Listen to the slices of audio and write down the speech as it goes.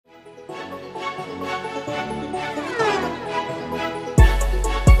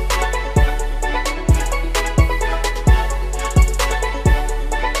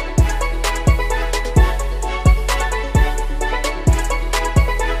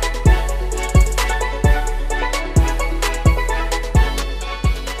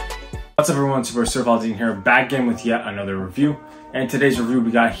What's up everyone, Super Surfaldine here, back again with yet another review. And today's review we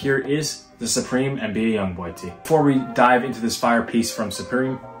got here is the Supreme NBA Youngboy tee. Before we dive into this fire piece from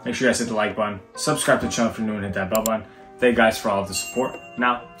Supreme, make sure you guys hit the like button, subscribe to the channel if you're new and hit that bell button. Thank you guys for all of the support.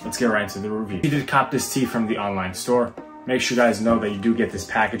 Now, let's get right into the review. If you did cop this tee from the online store, make sure you guys know that you do get this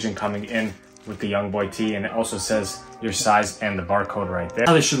packaging coming in with the Youngboy tee, and it also says your size and the barcode right there.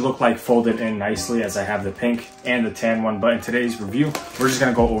 Now this should look like folded in nicely, as I have the pink and the tan one, but in today's review, we're just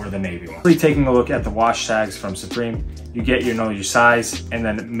gonna go over the navy one. Taking a look at the wash tags from Supreme, you get your size, and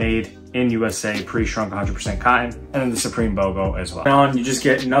then made in USA, pre-shrunk 100% cotton, and then the Supreme logo as well. Now you just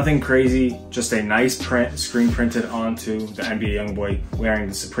get nothing crazy, just a nice print, screen printed onto the NBA Youngboy wearing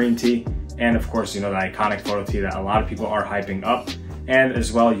the Supreme tee, and of course, the iconic photo tee that a lot of people are hyping up. And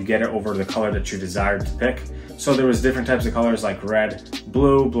as well, you get it over the color that you desired to pick. So there was different types of colors like red,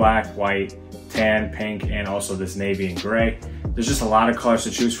 blue, black, white, tan, pink, and also this navy and gray. There's just a lot of colors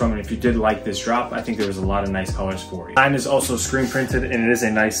to choose from, and if you did like this drop, I think there was a lot of nice colors for you. Mine is also screen printed, and it is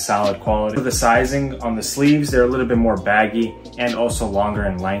a nice solid quality. For the sizing on the sleeves, they're a little bit more baggy and also longer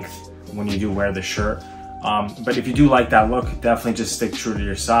in length when you do wear the shirt. But if you do like that look, definitely just stick true to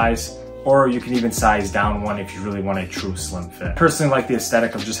your size. Or you can even size down one if you really want a true slim fit. I personally like the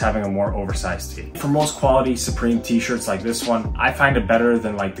aesthetic of just having a more oversized tee. For most quality Supreme t-shirts like this one, I find it better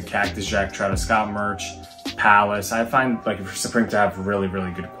than like the Cactus Jack Travis Scott merch, Palace. I find like Supreme to have really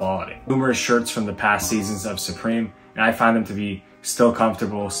good quality. Numerous shirts from the past seasons of Supreme, and I find them to be still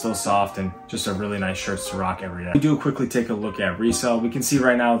comfortable, still soft, and just a really nice shirts to rock every day. We do quickly take a look at resale. We can see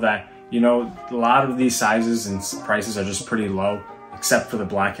right now that, a lot of these sizes and prices are just pretty low, except for the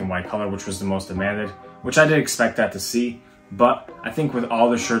black and white color, which was the most demanded, which I did expect that to see. But I think with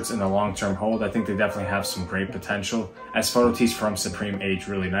all the shirts in the long-term hold, I think they definitely have some great potential, as photo tees from Supreme age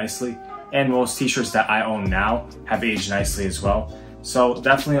really nicely. And most t-shirts that I own now have aged nicely as well. So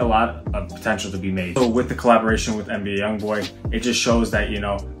definitely a lot of potential to be made. So with the collaboration with NBA Youngboy, it just shows that,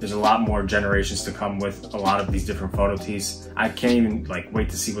 there's a lot more generations to come with a lot of these different photo tees. I can't even wait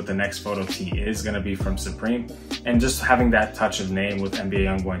to see what the next photo tee is gonna be from Supreme. And just having that touch of name with NBA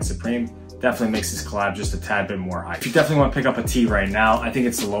Youngboy and Supreme definitely makes this collab just a tad bit more hype. If you definitely want to pick up a tee right now, I think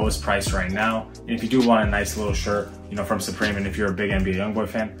it's the lowest price right now. And if you do want a nice little shirt, from Supreme, and if you're a big NBA Youngboy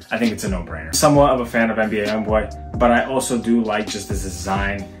fan, I think it's a no-brainer. Somewhat of a fan of NBA Youngboy, but I also do like just this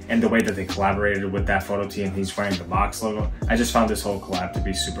design and the way that they collaborated with that photo tee, and he's wearing the box logo. I just found this whole collab to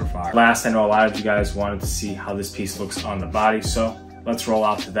be super fire. Last, I know a lot of you guys wanted to see how this piece looks on the body, so let's roll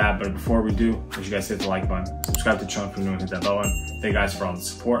out to that. But before we do, make sure you guys hit the like button, subscribe to the channel if you're new, and hit that bell button. Thank you guys for all the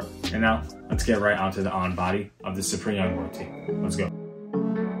support. And now, let's get right onto the on body of the Supreme Youngboy tee. Let's go.